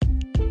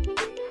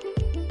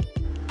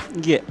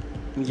Yeah,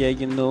 yeah,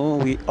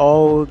 we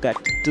all got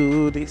to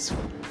do this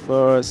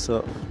for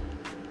ourselves.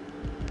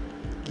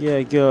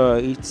 Yeah, girl,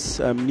 it's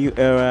a new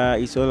era.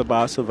 It's all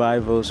about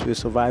survivals. We're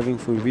surviving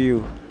for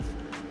real.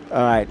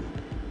 All right,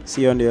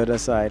 see you on the other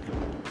side.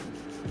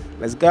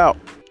 Let's go.